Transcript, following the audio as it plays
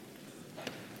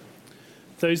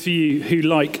Those of you who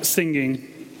like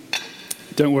singing,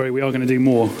 don't worry, we are going to do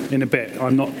more in a bit.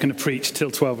 I'm not going to preach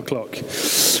till 12 o'clock.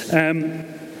 And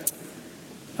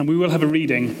we will have a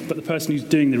reading, but the person who's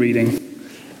doing the reading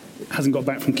hasn't got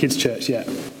back from kids' church yet.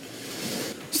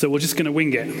 So we're just going to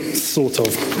wing it, sort of.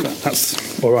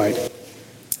 That's all right.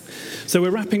 So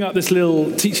we're wrapping up this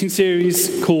little teaching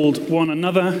series called One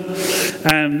Another,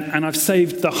 and I've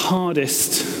saved the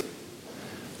hardest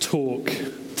talk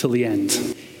till the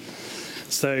end.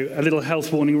 So a little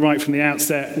health warning right from the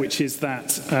outset, which is that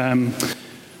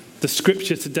the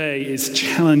scripture today is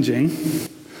challenging,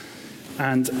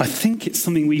 and I think it's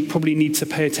something we probably need to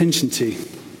pay attention to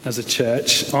as a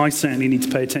church. I certainly need to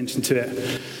pay attention to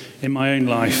it in my own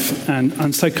life.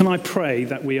 And so can I pray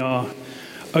that we are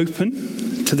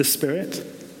open to the Spirit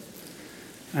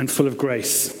and full of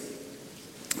grace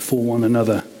for one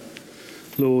another.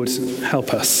 Lord,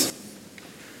 help us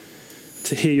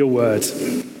to hear your word,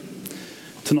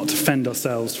 to not defend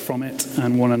ourselves from it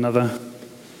and one another,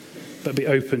 but be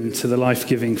open to the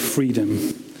life-giving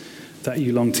freedom that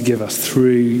you long to give us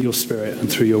through your Spirit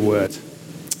and through your word.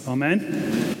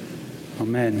 Amen?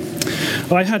 Amen.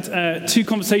 I had two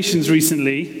conversations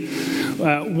recently.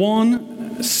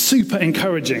 One super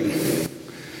encouraging,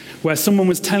 where someone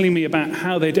was telling me about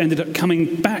how they'd ended up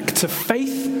coming back to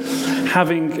faith,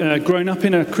 having grown up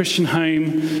in a Christian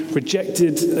home,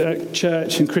 rejected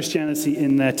church and Christianity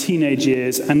in their teenage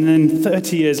years, and then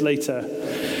 30 years later,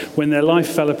 when their life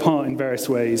fell apart in various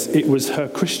ways, it was her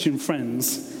Christian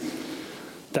friends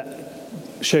that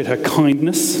showed her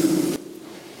kindness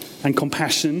and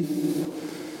compassion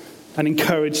and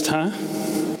encouraged her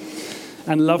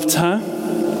and loved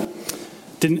her,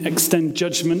 didn't extend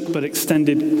judgment but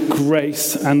extended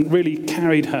grace and really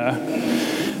carried her.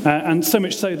 And so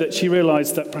much so that she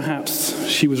realized that perhaps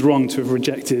she was wrong to have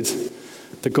rejected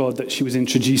the God that she was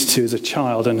introduced to as a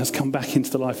child, and has come back into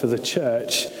the life of the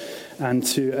church and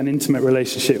to an intimate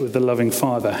relationship with the loving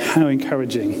Father. How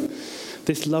encouraging.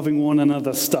 This loving one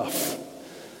another stuff,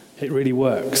 it really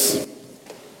works.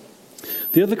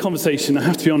 The other conversation, I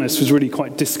have to be honest, was really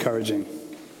quite discouraging.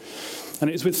 And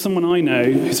it was with someone I know,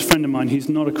 who's a friend of mine, who's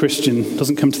not a Christian,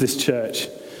 doesn't come to this church,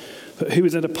 but who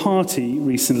was at a party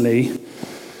recently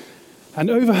and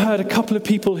overheard a couple of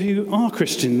people who are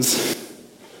Christians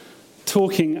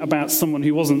talking about someone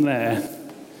who wasn't there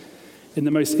in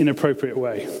the most inappropriate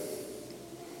way.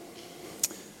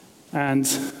 And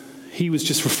he was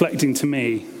just reflecting to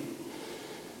me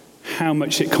how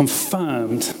much it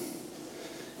confirmed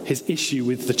his issue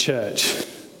with the church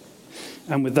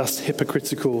and with us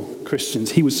hypocritical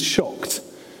Christians. He was shocked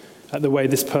at the way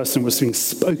this person was being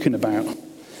spoken about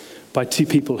by two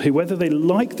people who, whether they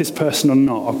like this person or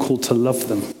not, are called to love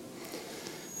them.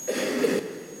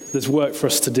 There's work for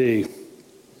us to do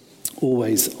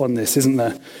always on this, isn't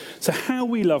there? So how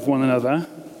we love one another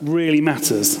really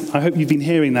matters. I hope you've been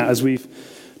hearing that as we've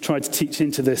tried to teach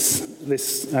into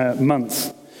this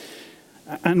month.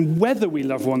 And whether we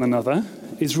love one another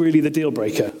is really the deal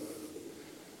breaker.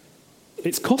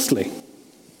 It's costly.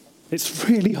 It's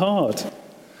really hard.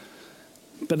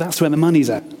 But that's where the money's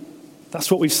at. That's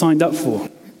what we've signed up for.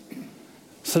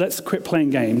 So let's quit playing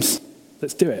games.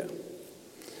 Let's do it.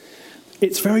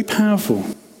 It's very powerful.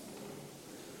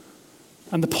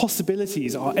 And the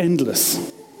possibilities are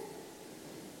endless.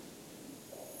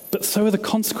 But so are the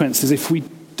consequences if we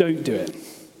don't do it.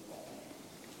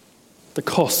 The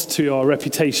cost to our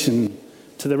reputation,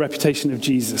 to the reputation of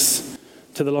Jesus,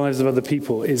 to the lives of other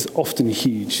people is often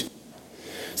huge.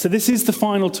 So this is the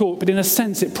final talk, but in a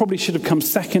sense it probably should have come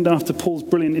second after Paul's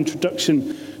brilliant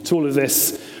introduction to all of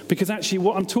this, because actually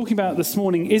what I'm talking about this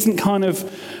morning isn't kind of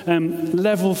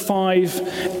level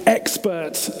 5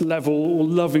 expert level or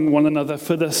loving one another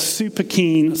for the super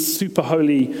keen, super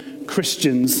holy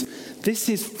Christians. This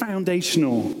is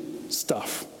foundational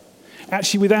stuff.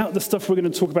 Actually, without the stuff we're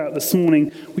going to talk about this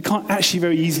morning, we can't actually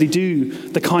very easily do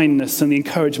the kindness and the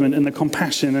encouragement and the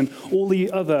compassion and all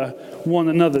the other one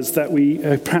another's that we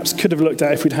perhaps could have looked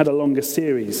at if we'd had a longer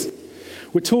series.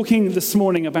 We're talking this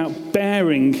morning about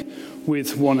bearing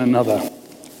with one another.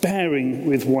 Bearing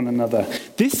with one another.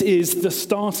 This is the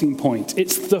starting point.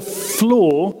 It's the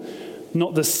floor,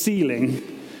 not the ceiling,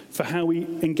 for how we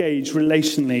engage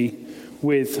relationally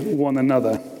with one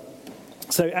another.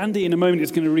 So Andy, in a moment, is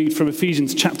going to read from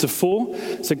Ephesians chapter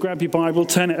 4. So grab your Bible,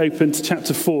 turn it open to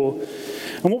chapter 4.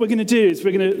 And what we're going to do is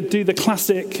we're going to do the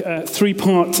classic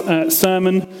three-part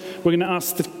sermon. We're going to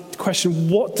ask the question,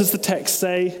 what does the text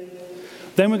say?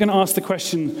 Then we're going to ask the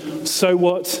question, so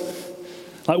what?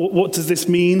 Like, what does this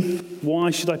mean?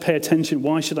 Why should I pay attention?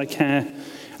 Why should I care?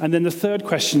 And then the third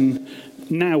question,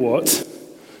 now what?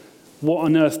 What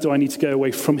on earth do I need to go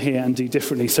away from here and do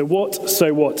differently? So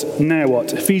what, now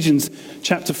what? Ephesians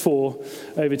chapter 4.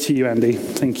 Over to you, Andy.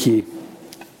 Thank you.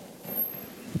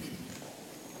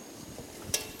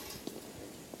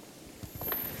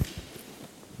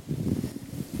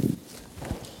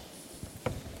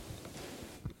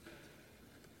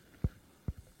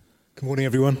 Good morning,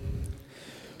 everyone.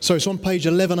 So it's on page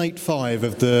 1185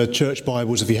 of the Church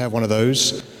Bibles, if you have one of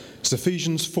those. It's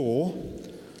Ephesians 4,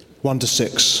 1 to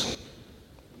 6.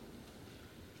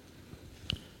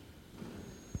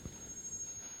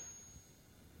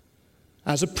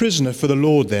 As a prisoner for the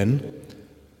Lord, then,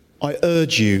 I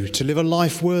urge you to live a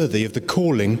life worthy of the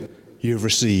calling you have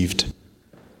received.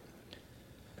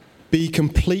 Be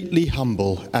completely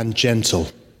humble and gentle.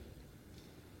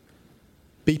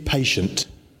 Be patient,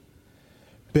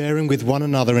 bearing with one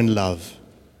another in love.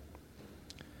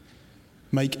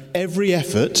 Make every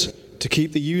effort to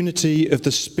keep the unity of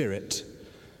the Spirit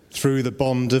through the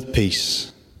bond of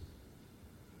peace.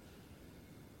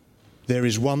 There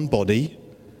is one body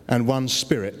and one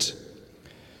Spirit,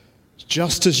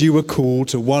 just as you were called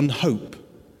to one hope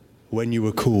when you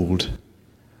were called.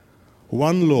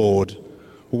 One Lord,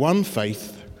 one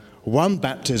faith, one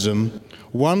baptism,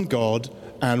 one God,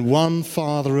 and one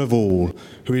Father of all,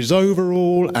 who is over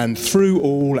all and through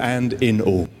all and in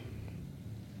all.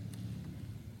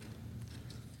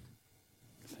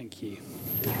 Thank you.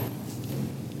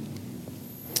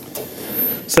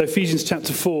 So Ephesians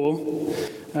chapter 4,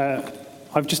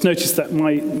 I've just noticed that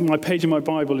my page in my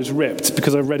Bible is ripped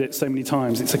because I've read it so many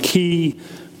times. It's a key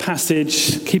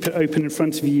passage. Keep it open in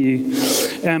front of you.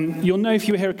 You'll know if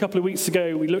you were here a couple of weeks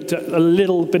ago, we looked at a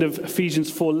little bit of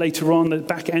Ephesians 4 later on, the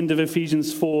back end of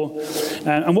Ephesians 4.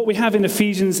 And what we have in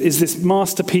Ephesians is this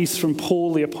masterpiece from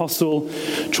Paul the Apostle,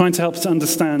 trying to help us to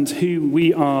understand who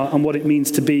we are and what it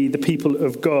means to be the people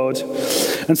of God.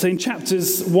 And so in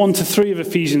chapters 1 to 3 of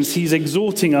Ephesians, he's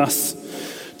exhorting us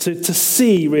to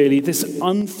see, really, this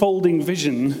unfolding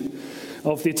vision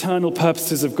of the eternal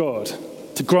purposes of God,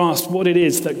 to grasp what it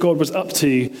is that God was up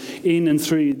to in and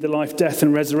through the life, death,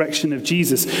 and resurrection of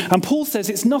Jesus. And Paul says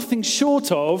it's nothing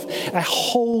short of a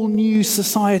whole new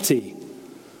society,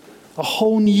 a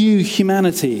whole new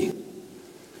humanity,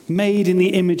 made in the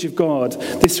image of God.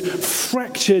 This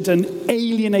fractured and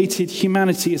alienated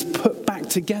humanity is put back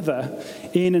together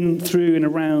in and through and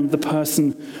around the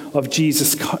person of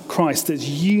Jesus Christ. There's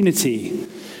unity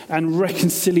and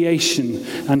reconciliation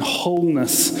and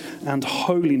wholeness and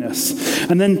holiness.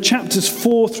 And then chapters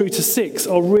 4 through to 6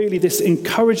 are really this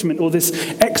encouragement or this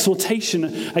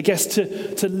exhortation, I guess,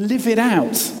 to live it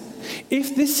out.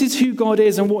 If this is who God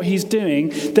is and what he's doing,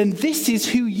 then this is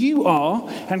who you are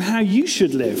and how you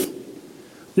should live.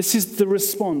 This is the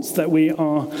response that we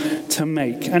are to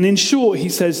make. And in short, he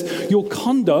says, your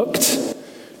conduct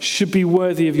should be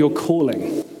worthy of your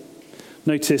calling.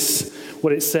 Notice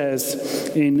what it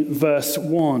says in verse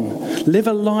 1. Live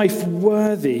a life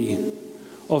worthy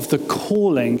of the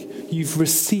calling you've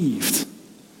received.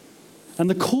 And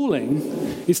the calling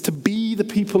is to be the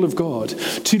people of God,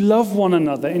 to love one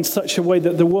another in such a way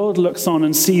that the world looks on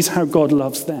and sees how God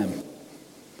loves them.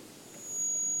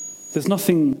 There's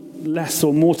nothing less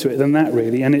or more to it than that,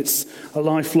 really, and it's a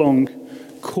lifelong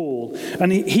call.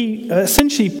 And he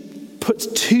essentially puts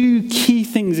two key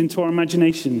things into our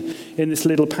imagination in this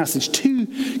little passage, two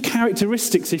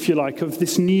characteristics, if you like, of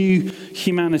this new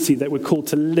humanity that we're called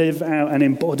to live out and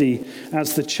embody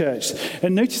as the church.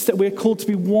 And notice that we're called to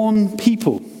be one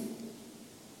people.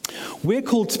 We're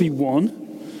called to be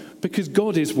one because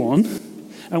God is one,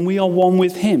 and we are one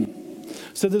with him.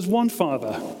 So there's one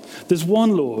Father, there's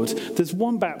one Lord, there's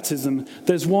one baptism,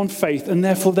 there's one faith, and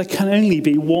therefore there can only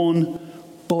be one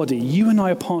body. You and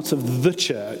I are part of the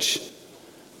church,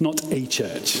 not a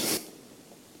church.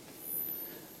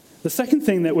 The second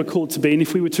thing that we're called to be, and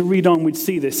if we were to read on, we'd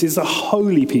see this, is a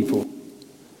holy people.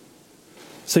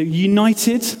 So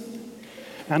united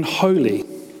and holy,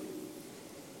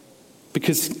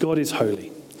 because God is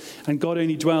holy. And God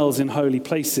only dwells in holy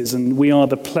places, and we are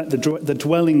the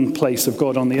dwelling place of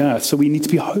God on the earth. So we need to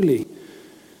be holy.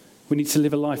 We need to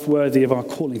live a life worthy of our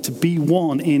calling, to be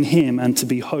one in him and to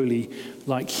be holy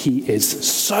like he is,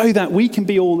 so that we can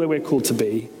be all that we're called to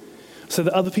be, so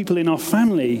that other people in our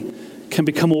family can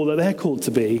become all that they're called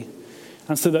to be,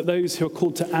 and so that those who are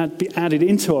called to be added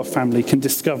into our family can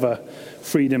discover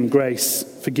freedom, grace,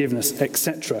 forgiveness,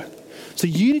 etc. So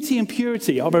unity and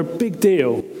purity are a big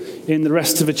deal in the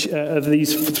rest of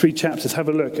these 3 chapters. Have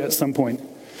a look at some point.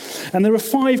 And there are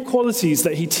 5 qualities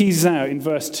that he teases out in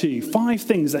verse 2. 5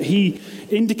 things that he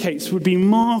indicates would be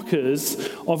markers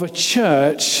of a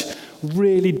church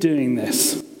really doing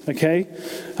this. Okay?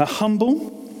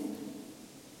 Humble,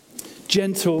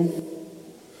 gentle,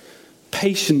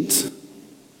 patient,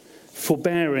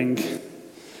 forbearing,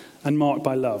 and marked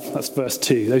by love. That's verse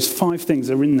 2. Those 5 things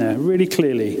are in there really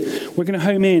clearly. We're going to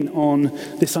home in on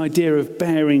this idea of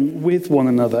bearing with one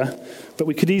another, but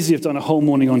we could easily have done a whole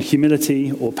morning on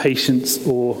humility or patience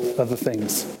or other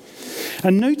things.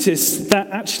 And notice that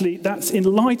actually that's in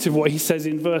light of what he says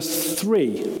in verse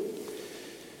 3.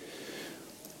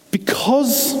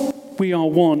 Because we are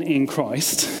one in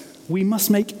Christ, we must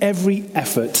make every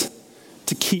effort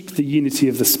to keep the unity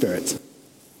of the Spirit.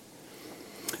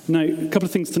 Now, a couple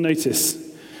of things to notice.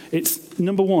 It's,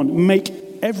 number 1, make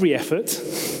every effort,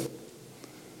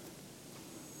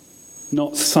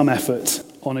 not some effort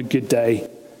on a good day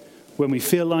when we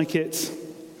feel like it.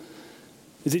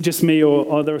 Is it just me,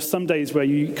 or are there some days where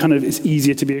it's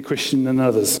easier to be a Christian than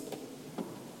others?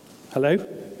 Hello?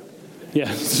 Yeah,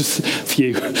 just a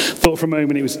few. Thought for a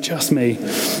moment it was just me.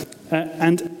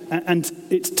 And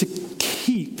it's to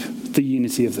keep the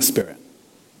unity of the Spirit.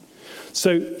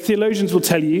 So theologians will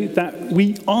tell you that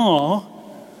we are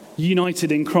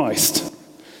united in Christ.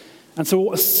 And so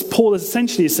what Paul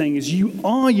essentially is saying is you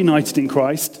are united in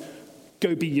Christ,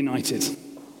 go be united.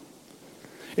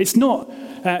 It's not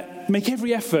make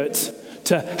every effort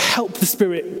to help the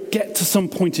Spirit get to some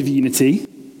point of unity.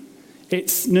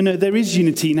 It's, no, there is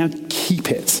unity, now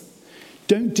keep it.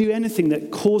 Don't do anything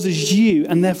that causes you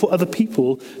and therefore other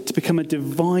people to become a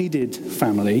divided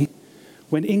family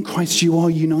when in Christ you are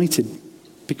united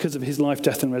because of his life,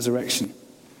 death, and resurrection.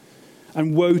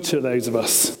 And woe to those of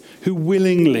us who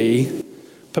willingly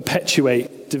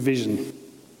perpetuate division,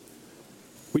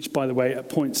 which, by the way, at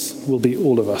points will be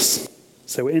all of us.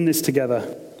 So we're in this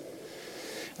together.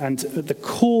 And the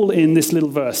call in this little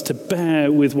verse to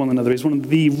bear with one another is one of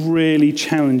the really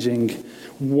challenging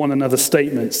one another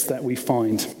statements that we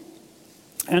find.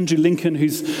 Andrew Lincoln,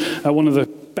 who's one of the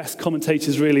best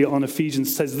commentators really on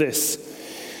Ephesians, says this.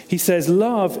 He says,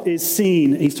 love is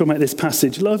seen, he's talking about this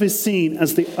passage, love is seen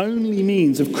as the only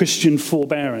means of Christian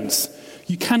forbearance.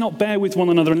 You cannot bear with one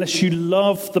another unless you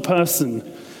love the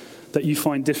person that you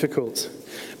find difficult.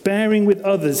 Bearing with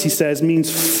others, he says,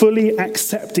 means fully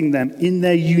accepting them in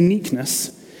their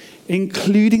uniqueness,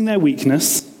 including their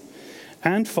weakness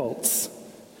and faults,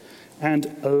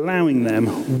 and allowing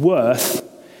them worth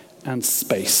and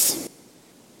space.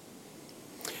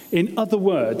 In other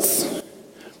words,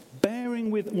 bearing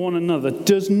with one another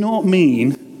does not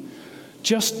mean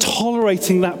just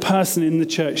tolerating that person in the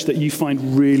church that you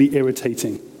find really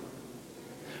irritating.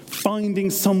 Finding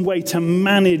some way to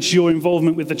manage your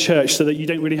involvement with the church so that you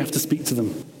don't really have to speak to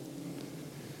them.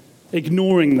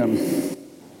 Ignoring them.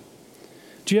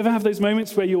 Do you ever have those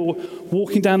moments where you're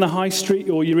walking down the high street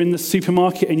or you're in the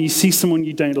supermarket and you see someone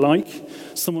you don't like?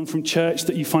 Someone from church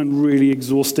that you find really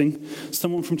exhausting?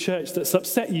 Someone from church that's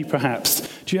upset you, perhaps?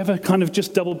 Do you ever kind of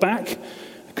just double back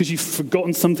because you've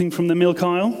forgotten something from the milk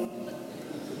aisle?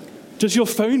 Does your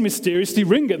phone mysteriously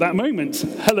ring at that moment?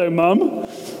 Hello, Mum.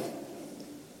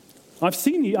 I've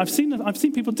seen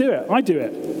people do it. I do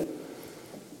it.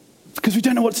 Because we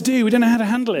don't know what to do. We don't know how to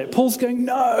handle it. Paul's going,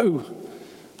 no,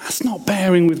 that's not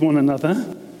bearing with one another.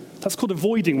 That's called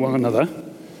avoiding one another.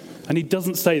 And he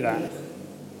doesn't say that.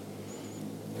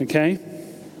 Okay?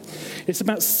 It's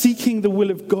about seeking the will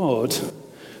of God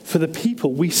for the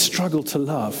people we struggle to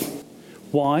love.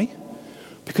 Why?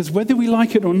 Because whether we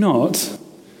like it or not,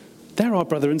 they're our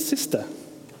brother and sister.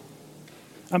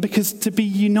 And because to be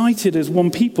united as one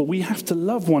people, we have to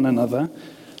love one another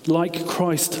like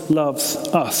Christ loves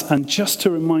us. And just to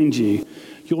remind you,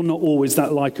 you're not always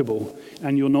that likable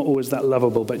and you're not always that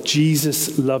lovable, but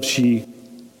Jesus loves you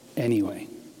anyway.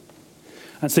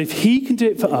 And so if he can do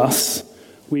it for us,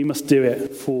 we must do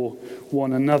it for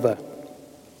one another.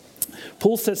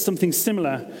 Paul says something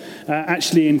similar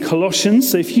actually in Colossians.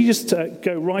 So if you just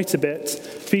go right a bit,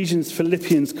 Ephesians,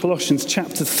 Philippians, Colossians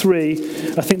chapter 3,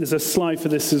 I think there's a slide for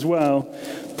this as well.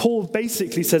 Paul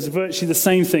basically says virtually the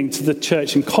same thing to the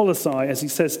church in Colossae as he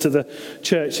says to the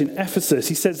church in Ephesus.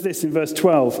 He says this in verse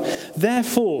 12.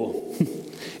 Therefore,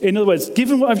 in other words,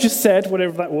 given what I've just said,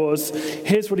 whatever that was,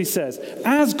 here's what he says.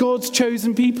 As God's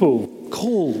chosen people,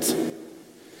 called,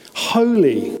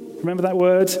 holy, remember that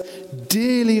word?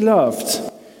 Dearly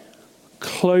loved.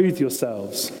 Clothe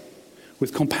yourselves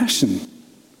with compassion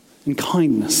and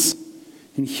kindness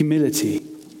and humility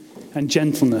and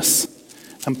gentleness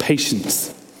and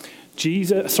patience.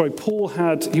 Paul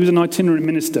he was an itinerant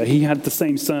minister. He had the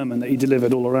same sermon that he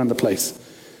delivered all around the place,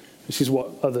 which is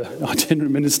what other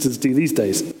itinerant ministers do these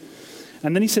days.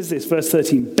 And then he says this, verse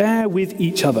 13, bear with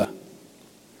each other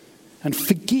and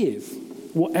forgive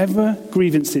whatever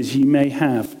grievances you may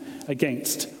have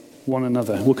against one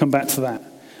another. We'll come back to that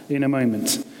in a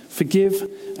moment. Forgive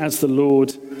as the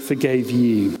Lord forgave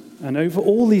you. And over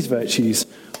all these virtues,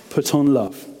 put on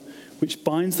love, which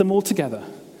binds them all together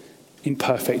in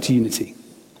perfect unity.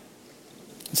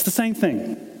 It's the same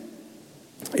thing.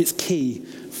 It's key,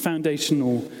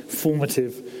 foundational,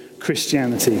 formative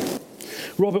Christianity.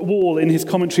 Robert Wall, in his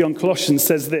commentary on Colossians,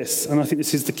 says this, and I think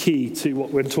this is the key to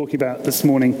what we're talking about this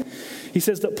morning. He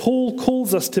says that Paul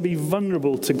calls us to be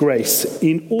vulnerable to grace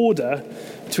in order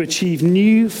to achieve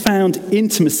newfound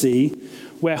intimacy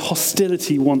where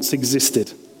hostility once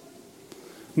existed.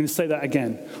 I'm going to say that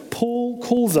again. Paul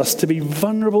calls us to be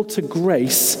vulnerable to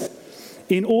grace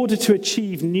in order to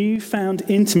achieve newfound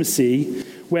intimacy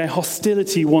where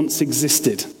hostility once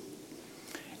existed.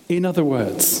 In other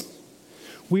words,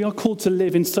 we are called to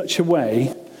live in such a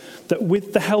way that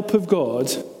with the help of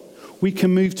God, we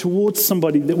can move towards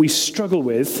somebody that we struggle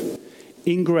with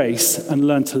in grace and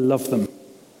learn to love them.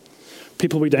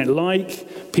 People we don't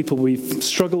like, people we've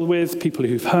struggled with, people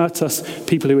who've hurt us,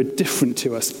 people who are different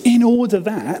to us, in order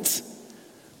that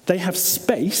they have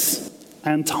space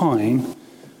and time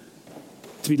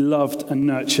to be loved and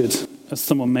nurtured as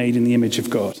someone made in the image of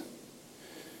God.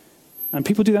 And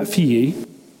people do that for you,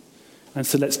 and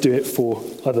so let's do it for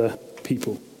other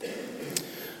people.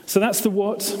 So that's the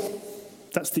what,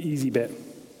 that's the easy bit.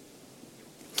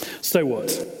 So what?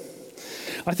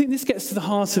 I think this gets to the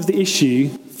heart of the issue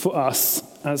for us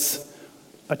as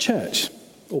a church,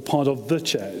 or part of the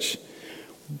church.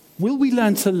 Will we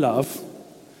learn to love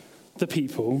the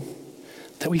people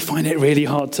that we find it really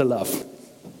hard to love?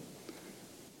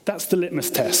 That's the litmus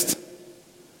test.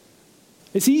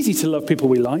 It's easy to love people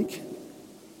we like.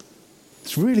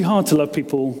 It's really hard to love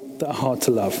people that are hard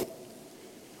to love.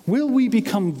 Will we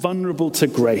become vulnerable to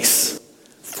grace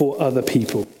for other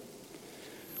people?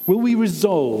 Will we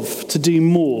resolve to do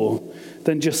more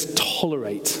than just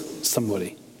tolerate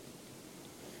somebody?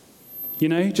 You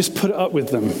know, just put it up with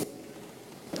them.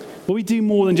 Will we do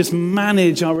more than just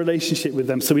manage our relationship with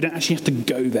them so we don't actually have to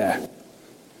go there?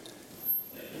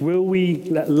 Will we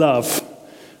let love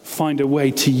find a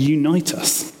way to unite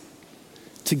us,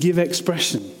 to give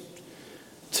expression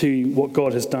to what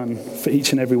God has done for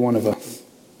each and every one of us?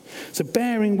 So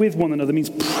bearing with one another means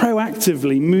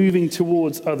proactively moving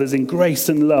towards others in grace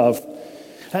and love,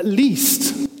 at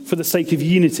least for the sake of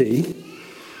unity,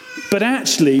 but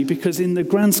actually because in the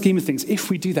grand scheme of things, if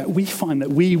we do that, we find that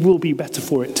we will be better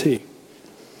for it too.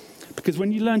 Because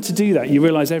when you learn to do that, you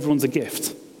realize everyone's a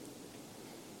gift,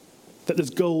 that there's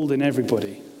gold in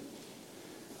everybody,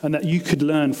 and that you could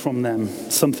learn from them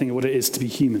something of what it is to be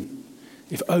human.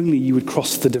 If only you would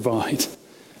cross the divide.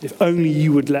 If only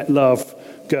you would let love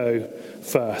go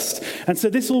first. And so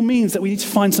this all means that we need to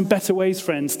find some better ways,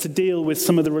 friends, to deal with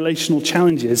some of the relational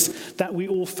challenges that we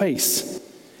all face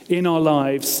in our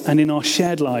lives and in our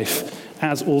shared life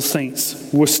as All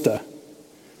Saints Worcester.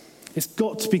 It's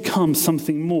got to become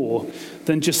something more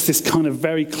than just this kind of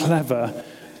very clever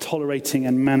tolerating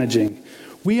and managing.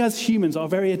 We as humans are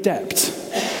very adept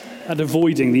at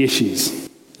avoiding the issues.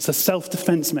 It's a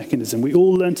self-defense mechanism. We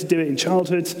all learn to do it in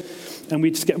childhood, and we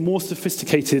just get more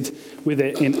sophisticated with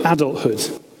it in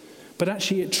adulthood. But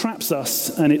actually it traps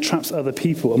us and it traps other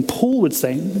people. And Paul would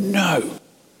say, no,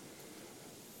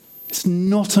 it's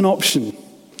not an option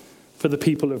for the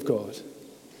people of God.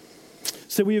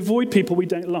 So we avoid people we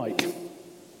don't like.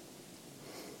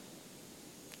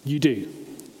 You do.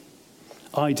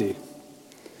 I do.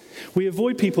 We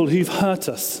avoid people who've hurt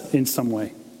us in some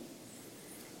way.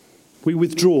 We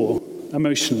withdraw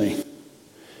emotionally.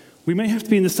 We may have to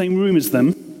be in the same room as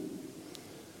them,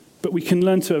 but we can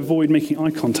learn to avoid making eye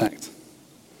contact.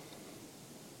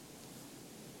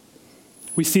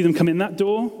 We see them come in that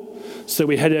door, so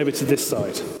we head over to this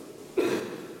side.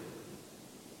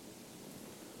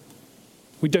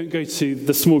 We don't go to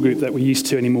the small group that we used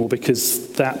to anymore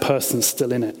because that person's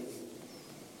still in it.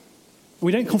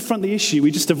 We don't confront the issue, we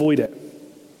just avoid it.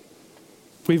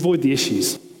 We avoid the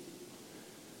issues.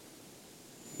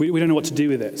 We don't know what to do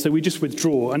with it, so we just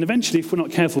withdraw. And eventually, if we're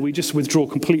not careful, we just withdraw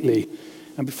completely.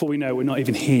 And before we know it, we're not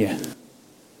even here.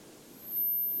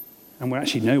 And we're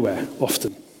actually nowhere,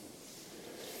 often.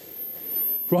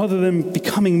 Rather than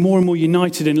becoming more and more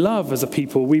united in love as a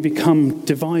people, we become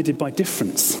divided by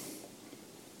difference.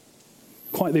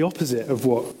 Quite the opposite of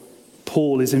what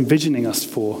Paul is envisioning us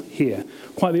for here.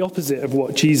 Quite the opposite of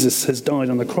what Jesus has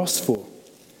died on the cross for.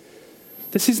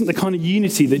 This isn't the kind of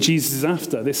unity that Jesus is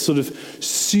after, this sort of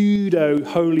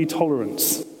pseudo-holy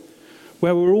tolerance,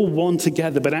 where we're all one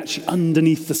together, but actually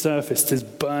underneath the surface there's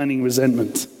burning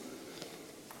resentment,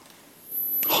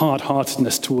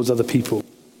 hard-heartedness towards other people.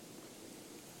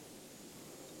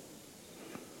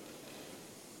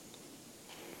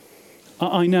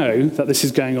 I know that this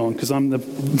is going on because I'm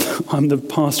the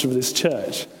pastor of this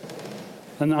church.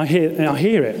 And I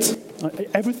hear it.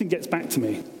 Everything gets back to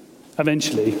me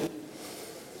eventually.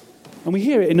 And we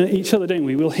hear it in each other, don't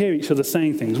we? We'll hear each other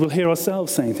saying things. We'll hear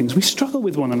ourselves saying things. We struggle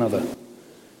with one another.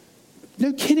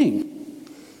 No kidding.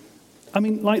 I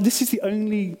mean, like, Jesus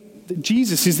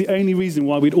is the only reason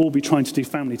why we'd all be trying to do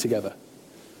family together.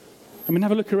 I mean,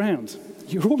 have a look around.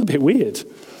 You're all a bit weird.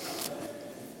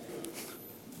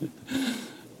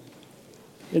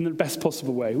 In the best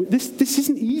possible way. This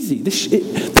isn't easy.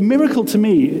 The miracle to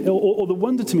me, or the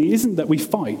wonder to me, isn't that we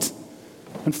fight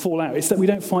and fall out. It's that we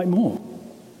don't fight more.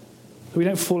 That we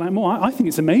don't fall out more. I think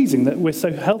it's amazing that we're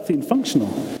so healthy and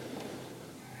functional.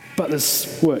 But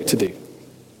there's work to do.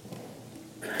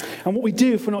 And what we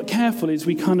do, if we're not careful, is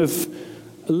we kind of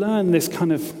learn this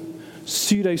kind of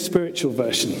pseudo-spiritual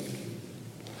version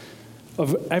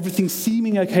of everything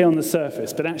seeming okay on the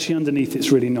surface, but actually underneath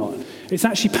it's really not. It's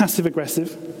actually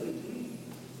passive-aggressive,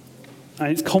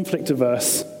 and it's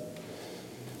conflict-averse,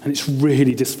 and it's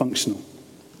really dysfunctional.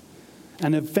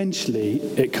 And eventually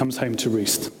it comes home to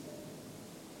roost.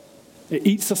 It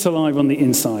eats us alive on the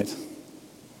inside,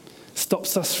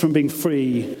 stops us from being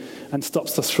free, and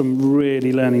stops us from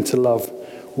really learning to love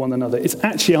one another. It's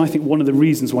actually, I think, one of the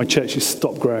reasons why churches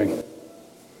stop growing.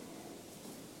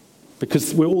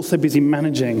 Because we're all so busy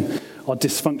managing our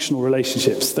dysfunctional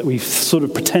relationships that we've sort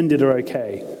of pretended are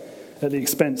okay at the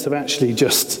expense of actually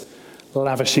just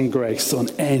lavishing grace on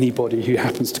anybody who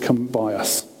happens to come by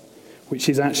us, which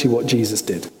is actually what Jesus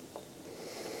did.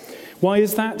 Why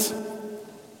is that?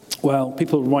 Well,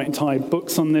 people write entire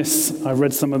books on this. I've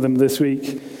read some of them this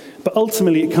week. But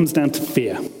ultimately, it comes down to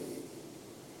fear.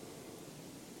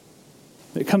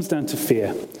 It comes down to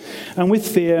fear. And with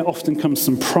fear often comes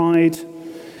some pride.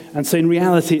 And so in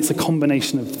reality, it's a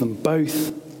combination of them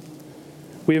both.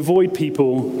 We avoid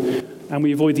people, and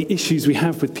we avoid the issues we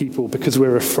have with people because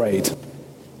we're afraid.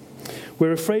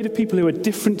 We're afraid of people who are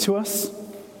different to us,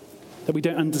 that we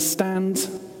don't understand,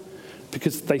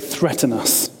 because they threaten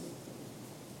us.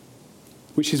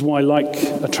 Which is why like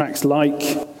attracts like,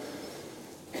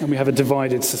 and we have a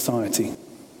divided society.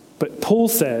 But Paul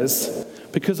says,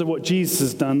 because of what Jesus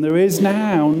has done, there is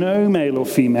now no male or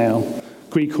female,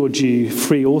 Greek or Jew,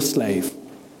 free or slave.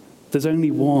 There's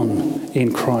only one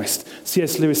in Christ.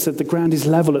 C.S. Lewis said the ground is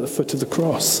level at the foot of the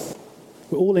cross.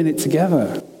 We're all in it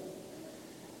together.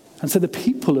 And so the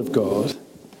people of God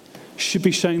should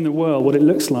be showing the world what it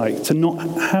looks like to not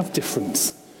have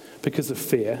difference because of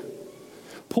fear.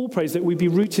 Paul prays that we be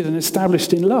rooted and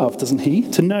established in love, doesn't he?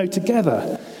 To know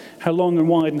together how long and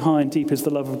wide and high and deep is the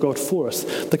love of God for us.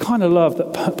 The kind of love,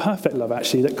 that perfect love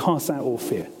actually, that casts out all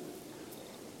fear.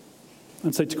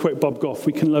 And so to quote Bob Goff,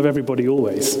 we can love everybody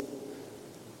always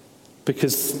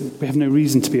because we have no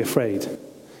reason to be afraid.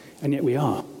 And yet we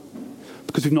are.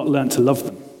 Because we've not learned to love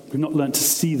them. We've not learned to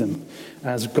see them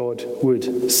as God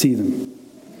would see them.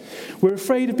 We're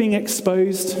afraid of being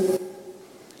exposed.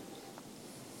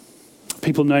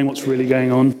 People knowing what's really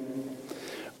going on.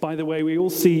 By the way, we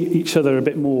all see each other a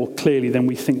bit more clearly than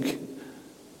we think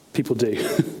people do.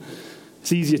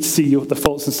 It's easier to see the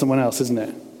faults in someone else, isn't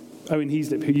it? Owen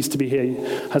Heaslip, who used to be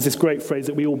here, has this great phrase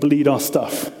that we all bleed our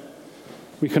stuff.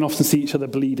 We can often see each other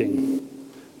bleeding,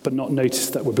 but not notice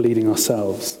that we're bleeding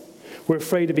ourselves. We're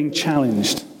afraid of being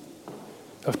challenged,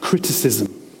 of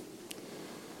criticism,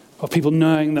 of people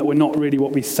knowing that we're not really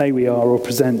what we say we are or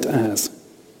present as.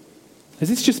 Is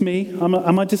this just me?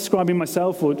 Am I describing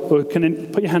myself? Or can you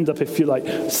put your hand up if you like?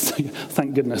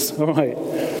 Thank goodness. All right.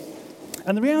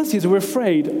 And the reality is we're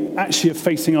afraid actually of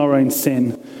facing our own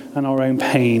sin and our own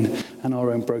pain and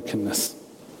our own brokenness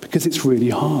because it's really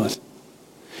hard.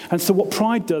 And so what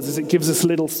pride does is it gives us a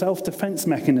little self-defense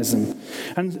mechanism.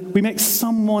 And we make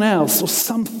someone else or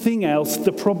something else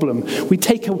the problem. We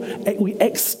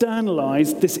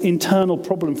externalize this internal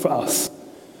problem for us.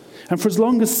 And for as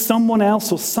long as someone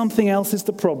else or something else is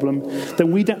the problem,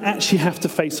 then we don't actually have to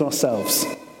face ourselves.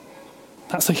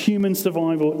 That's a human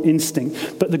survival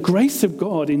instinct. But the grace of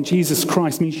God in Jesus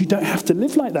Christ means you don't have to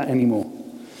live like that anymore.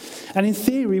 And in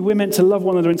theory, we're meant to love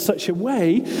one another in such a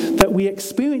way that we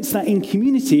experience that in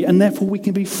community and therefore we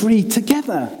can be free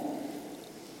together.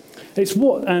 It's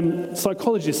what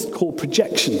psychologists call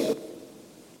projection.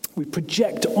 We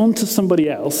project onto somebody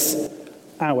else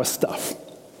our stuff.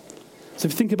 So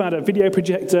if you think about a video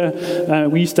projector,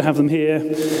 we used to have them here,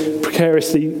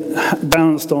 precariously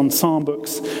balanced on psalm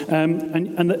books,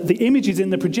 and the image is in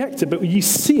the projector, but you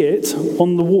see it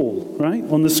on the wall, right,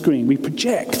 on the screen. We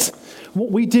project.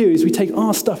 What we do is we take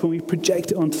our stuff and we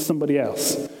project it onto somebody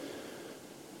else.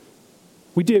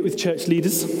 We do it with church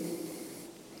leaders,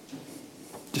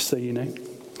 just so you know.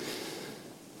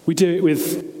 We do it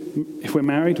with, if we're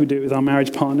married, we do it with our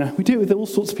marriage partner. We do it with all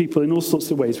sorts of people in all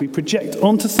sorts of ways. We project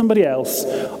onto somebody else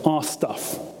our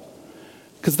stuff.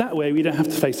 Because that way we don't have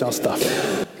to face our stuff.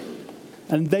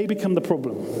 And they become the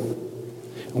problem.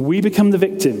 And we become the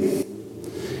victim.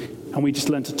 And we just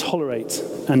learn to tolerate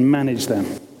and manage them.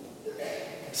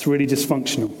 It's really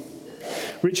dysfunctional.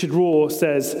 Richard Rohr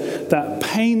says that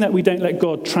pain that we don't let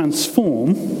God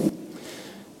transform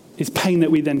is pain that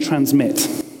we then transmit.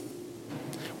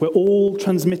 We're all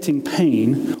transmitting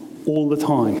pain all the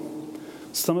time.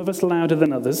 Some of us louder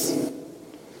than others,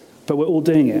 but we're all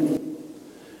doing it.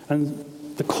 And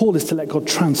the call is to let God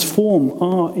transform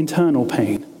our internal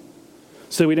pain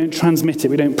so we don't transmit it,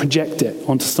 we don't project it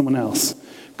onto someone else.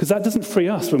 Because that doesn't free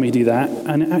us when we do that,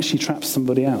 and it actually traps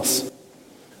somebody else.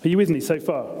 Are you with me so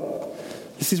far?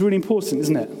 This is really important,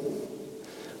 isn't it?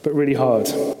 But really hard.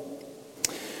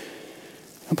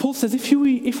 And Paul says if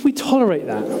we tolerate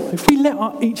that, if we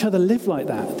let each other live like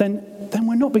that, then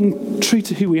we're not being true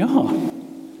to who we are.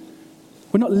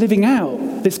 We're not living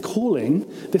out this calling,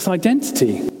 this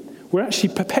identity. We're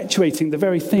actually perpetuating the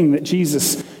very thing that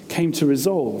Jesus came to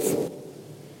resolve.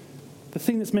 The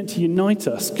thing that's meant to unite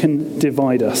us can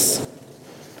divide us.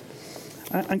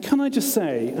 And can I just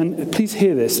say, and please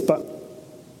hear this, but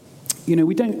you know,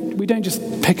 we don't just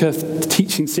pick a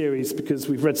teaching series because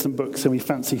we've read some books and we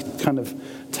fancy kind of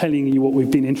telling you what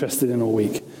we've been interested in all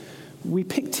week. We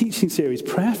pick teaching series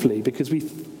prayerfully because we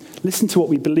listen to what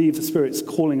we believe the Spirit's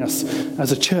calling us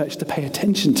as a church to pay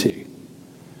attention to.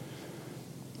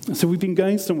 And so we've been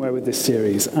going somewhere with this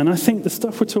series, and I think the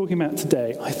stuff we're talking about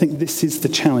today, I think this is the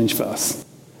challenge for us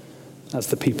as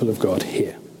the people of God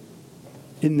here,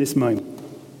 in this moment.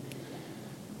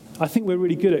 I think we're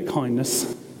really good at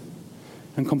kindness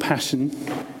and compassion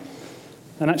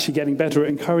and actually getting better at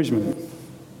encouragement.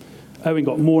 Owen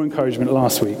got more encouragement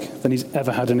last week than he's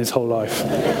ever had in his whole life,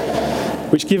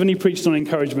 which, given he preached on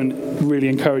encouragement, really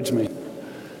encouraged me.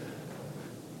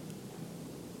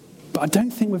 But I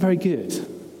don't think we're very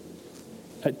good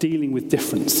at dealing with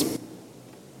difference.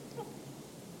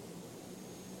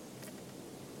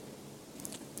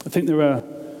 I think there are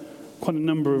quite a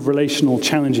number of relational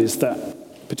challenges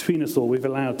that between us all we've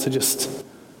allowed to just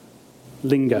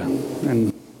linger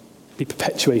and be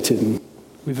perpetuated, and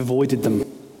we've avoided them.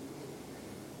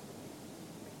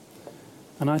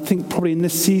 And I think probably in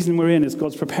this season we're in, as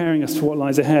God's preparing us for what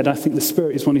lies ahead, I think the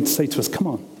Spirit is wanting to say to us, come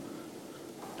on,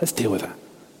 let's deal with that.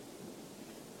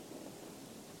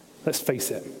 Let's face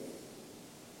it.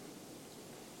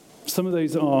 Some of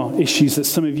those are issues that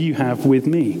some of you have with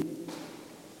me.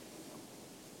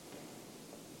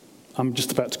 I'm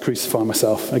just about to crucify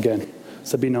myself again,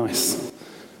 so be nice.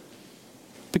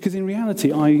 Because in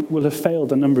reality, I will have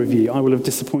failed a number of you. I will have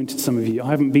disappointed some of you. I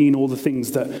haven't been all the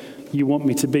things that you want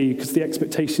me to be because the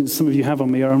expectations some of you have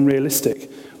on me are unrealistic.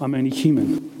 I'm only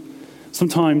human.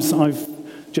 Sometimes I've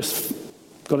just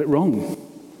got it wrong.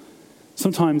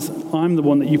 Sometimes I'm the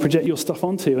one that you project your stuff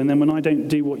onto, and then when I don't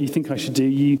do what you think I should do,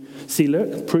 you see,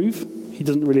 look, prove he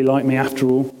doesn't really like me after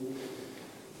all.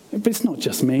 But it's not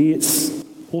just me, it's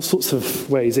all sorts of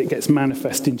ways it gets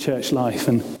manifest in church life.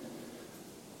 And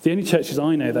the only churches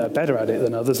I know that are better at it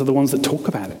than others are the ones that talk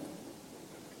about it.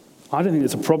 I don't think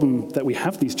it's a problem that we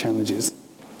have these challenges.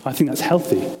 I think that's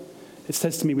healthy. It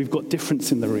says to me we've got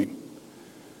difference in the room.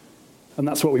 And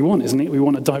that's what we want, isn't it? We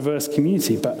want a diverse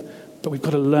community, but we've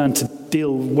got to learn to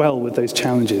deal well with those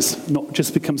challenges, not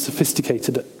just become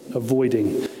sophisticated at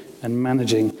avoiding and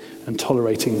managing and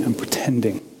tolerating and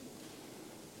pretending.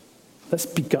 Let's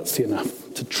be gutsy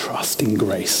enough to trust in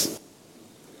grace.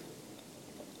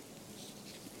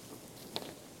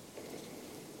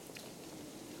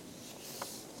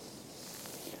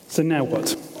 So now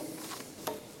what?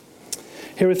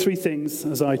 Here are three things,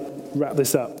 as I wrap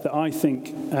this up, that I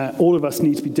think all of us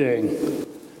need to be doing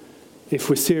if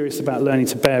we're serious about learning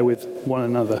to bear with one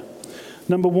another.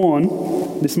 Number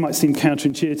one, this might seem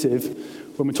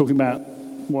counterintuitive when we're talking about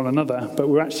one another, but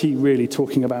we're actually really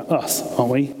talking about us,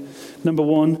 aren't we? Number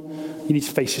one, you need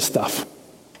to face your stuff.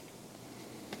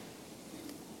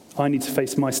 I need to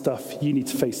face my stuff. You need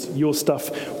to face your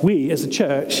stuff. We, as a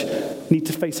church, need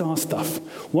to face our stuff.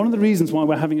 One of the reasons why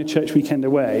we're having a church weekend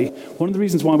away, one of the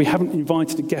reasons why we haven't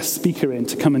invited a guest speaker in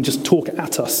to come and just talk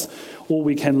at us all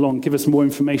weekend long, give us more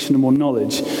information and more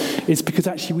knowledge, is because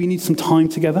actually we need some time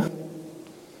together.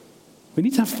 We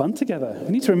need to have fun together.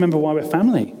 We need to remember why we're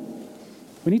family.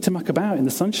 We need to muck about in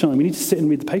the sunshine. We need to sit and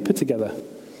read the paper together.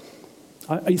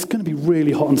 It's going to be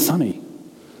really hot and sunny.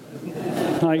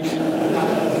 Like,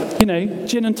 you know,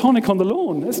 gin and tonic on the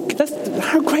lawn.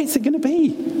 How great is it going to be?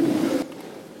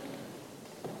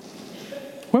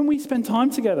 When we spend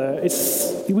time together,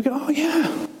 we go, oh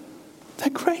yeah, They're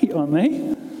great, aren't they?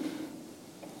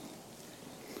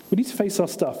 We need to face our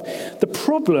stuff. The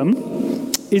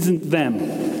problem isn't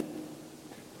them.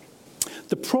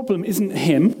 The problem isn't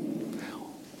him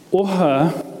or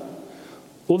her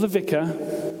or the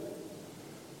vicar.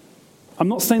 I'm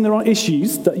not saying there aren't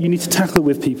issues that you need to tackle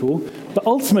with people, but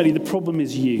ultimately the problem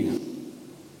is you.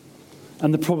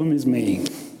 And the problem is me.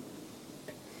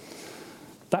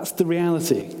 That's the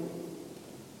reality.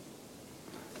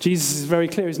 Jesus is very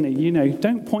clear, isn't he?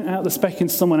 Don't point out the speck in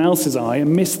someone else's eye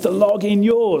and miss the log in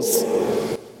yours.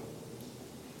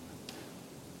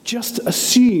 Just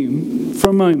assume for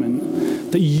a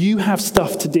moment that you have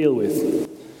stuff to deal with.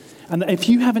 And that if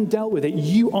you haven't dealt with it,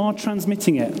 you are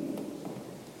transmitting it.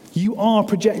 You are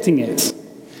projecting it.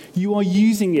 You are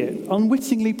using it,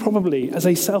 unwittingly probably, as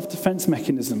a self-defense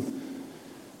mechanism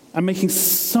and making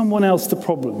someone else the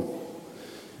problem.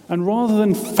 And rather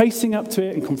than facing up to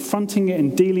it and confronting it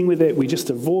and dealing with it, we just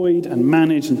avoid and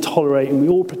manage and tolerate and we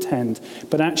all pretend.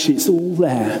 But actually, it's all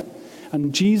there.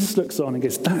 And Jesus looks on and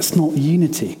goes, that's not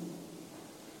unity.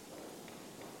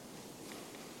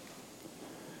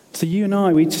 So you and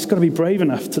I, we just got to be brave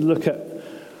enough to look at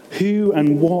who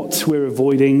and what we're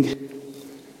avoiding,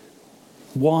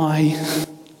 why,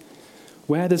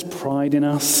 where there's pride in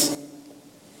us,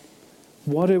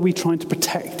 what are we trying to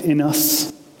protect in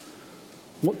us,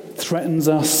 what threatens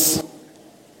us,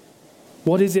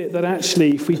 what is it that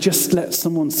actually, if we just let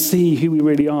someone see who we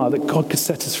really are, that God could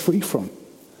set us free from.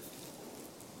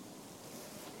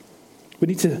 We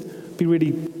need to be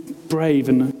really brave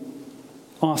and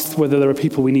ask whether there are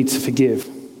people we need to forgive.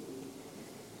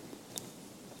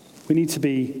 We need to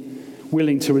be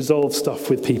willing to resolve stuff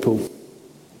with people.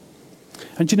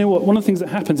 And do you know what? One of the things that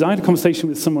happens, I had a conversation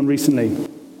with someone recently.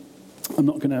 I'm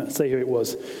not going to say who it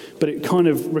was, but it kind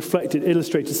of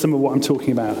illustrated some of what I'm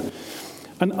talking about.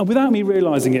 And without me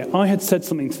realizing it, I had said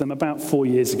something to them about 4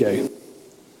 years ago,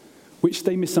 which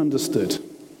they misunderstood.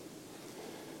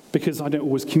 Because I don't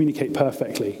always communicate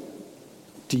perfectly.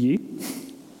 Do you?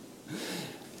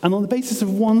 And on the basis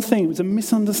of one thing, it was a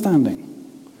misunderstanding.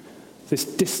 This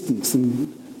distance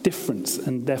and difference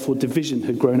and therefore division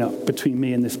had grown up between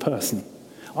me and this person.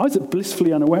 I was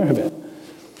blissfully unaware of it.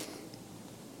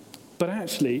 But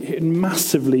actually, it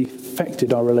massively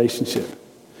affected our relationship.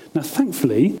 Now,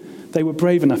 thankfully, they were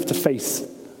brave enough to face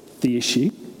the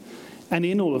issue. And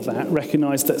in all of that,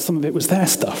 recognized that some of it was their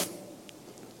stuff.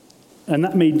 And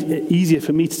that made it easier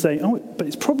for me to say, oh, but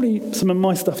it's probably some of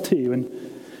my stuff too.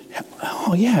 And,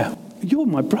 oh yeah, you're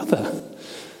my brother.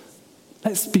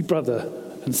 Let's be brother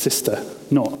and sister,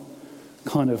 not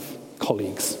kind of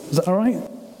colleagues. Is that all right?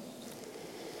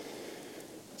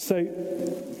 So,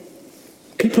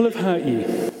 people have hurt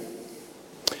you.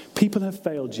 People have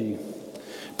failed you.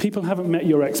 People haven't met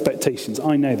your expectations.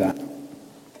 I know that.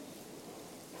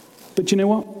 But do you know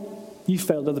what? You've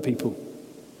failed other people.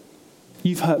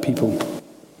 You've hurt people.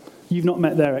 You've not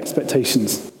met their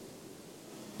expectations.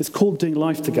 It's called doing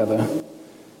life together.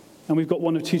 And we've got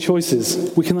one of two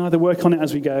choices. We can either work on it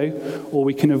as we go, or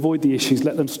we can avoid the issues,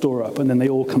 let them store up, and then they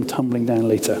all come tumbling down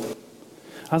later.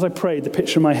 As I prayed, the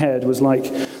picture in my head was like,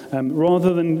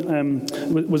 rather than,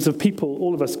 was of people,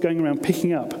 all of us, going around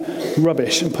picking up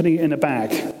rubbish and putting it in a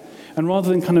bag. And rather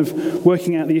than kind of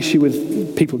working out the issue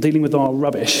with people dealing with our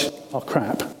rubbish, our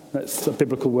crap, that's a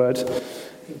biblical word.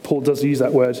 Paul does use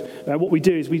that word. What we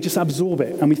do is we just absorb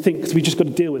it, and we think we just got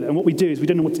to deal with it. And what we do is we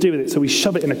don't know what to do with it, so we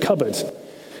shove it in a cupboard.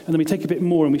 And then we take a bit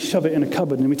more and we shove it in a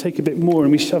cupboard, and we take a bit more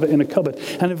and we shove it in a cupboard.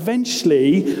 And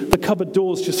eventually, the cupboard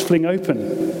doors just fling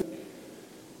open.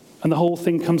 And the whole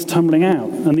thing comes tumbling out.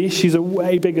 And the issues are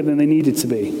way bigger than they needed to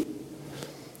be.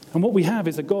 And what we have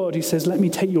is a God who says, let me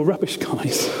take your rubbish,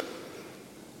 guys.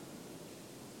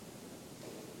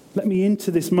 Let me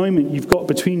into this moment you've got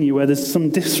between you where there's some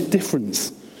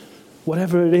difference.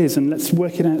 Whatever it is, and let's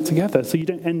work it out together so you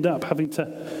don't end up having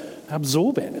to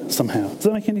absorb it somehow. Does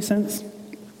that make any sense?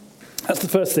 That's the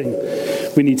first thing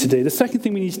we need to do. The second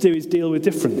thing we need to do is deal with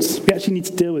difference. We actually need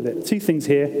to deal with it. Two things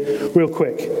here, real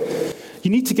quick. You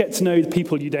need to get to know the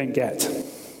people you don't get.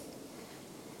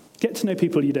 Get to know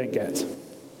people you don't get.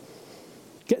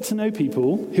 Get to know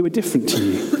people who are different to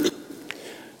you.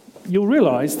 You'll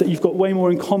realize that you've got way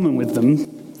more in common with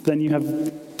them than you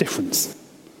have difference.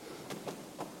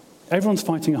 Everyone's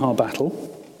fighting a hard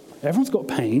battle. Everyone's got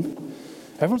pain.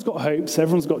 Everyone's got hopes.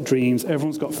 Everyone's got dreams.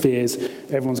 Everyone's got fears.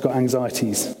 Everyone's got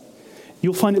anxieties.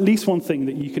 You'll find at least one thing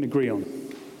that you can agree on.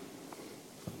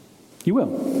 You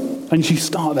will. And you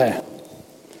start there.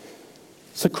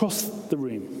 So cross the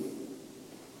room.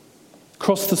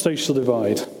 Cross the social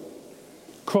divide.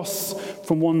 Cross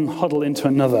from one huddle into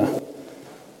another.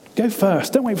 Go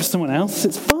first. Don't wait for someone else.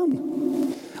 It's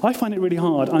fun. I find it really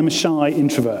hard. I'm a shy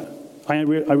introvert. I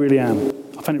really am.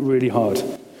 I find it really hard.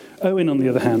 Owen, on the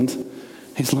other hand,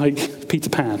 is like Peter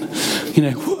Pan.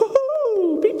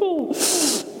 Woohoo, people!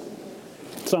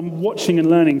 So I'm watching and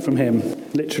learning from him,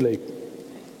 literally.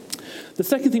 The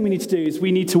second thing we need to do is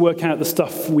we need to work out the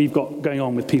stuff we've got going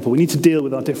on with people. We need to deal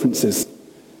with our differences.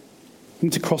 We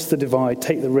need to cross the divide,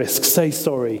 take the risk, say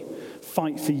sorry,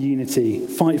 fight for unity,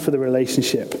 fight for the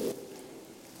relationship.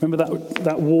 Remember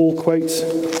that wall quote?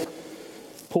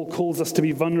 Paul calls us to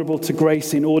be vulnerable to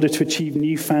grace in order to achieve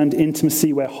newfound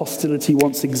intimacy where hostility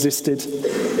once existed.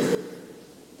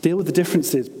 Deal with the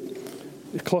differences.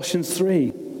 Colossians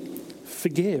 3,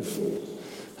 forgive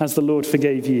as the Lord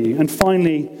forgave you. And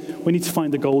finally, we need to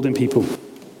find the gold in people. We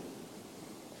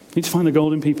need to find the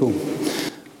gold in people.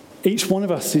 Each one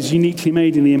of us is uniquely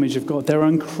made in the image of God. There are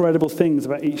incredible things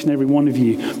about each and every one of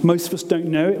you. Most of us don't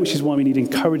know it, which is why we need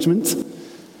encouragement.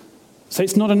 So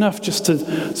it's not enough just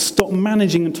to stop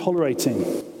managing and tolerating.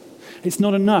 It's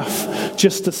not enough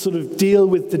just to sort of deal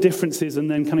with the differences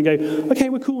and then kind of go, okay,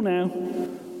 we're cool now.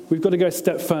 We've got to go a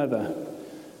step further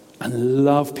and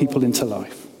love people into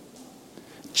life.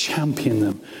 Champion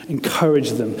them,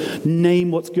 encourage them,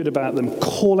 name what's good about them,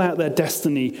 call out their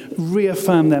destiny,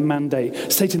 reaffirm their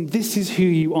mandate. Say to them, this is who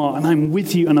you are, and I'm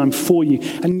with you and I'm for you.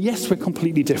 And yes, we're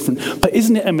completely different. But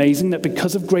isn't it amazing that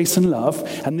because of grace and love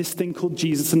and this thing called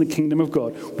Jesus and the kingdom of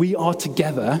God, we are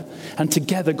together, and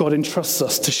together God entrusts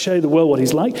us to show the world what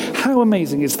he's like? How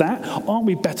amazing is that? Aren't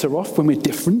we better off when we're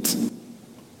different?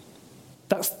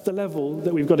 That's the level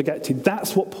that we've got to get to.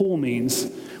 That's what Paul means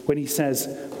when he says,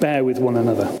 bear with one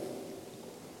another.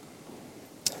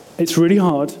 It's really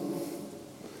hard,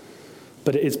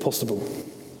 but it is possible.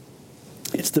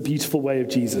 It's the beautiful way of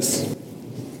Jesus.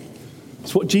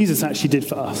 It's what Jesus actually did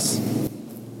for us.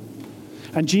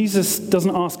 And Jesus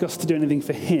doesn't ask us to do anything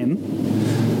for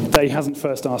him that he hasn't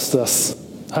first done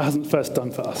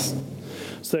for us.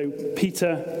 So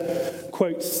Peter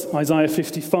quotes Isaiah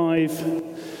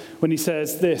 55, when he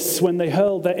says this, when they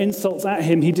hurled their insults at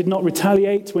him, he did not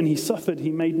retaliate. When he suffered, he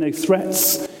made no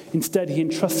threats. Instead, he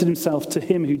entrusted himself to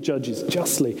him who judges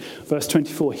justly. Verse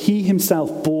 24, he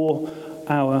himself bore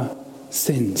our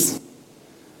sins.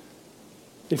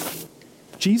 If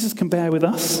Jesus can bear with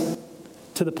us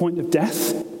to the point of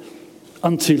death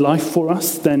unto life for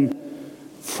us, then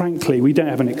frankly, we don't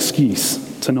have an excuse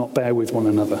to not bear with one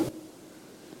another.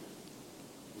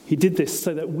 He did this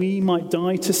so that we might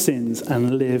die to sins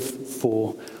and live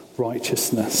for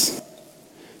righteousness.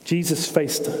 Jesus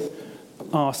faced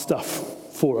our stuff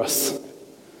for us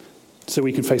so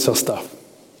we can face our stuff.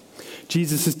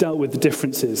 Jesus has dealt with the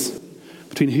differences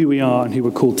between who we are and who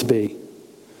we're called to be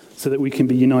so that we can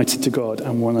be united to God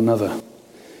and one another.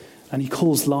 And he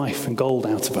calls life and gold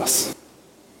out of us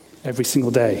every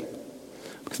single day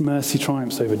because mercy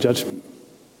triumphs over judgment.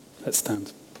 Let's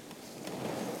stand.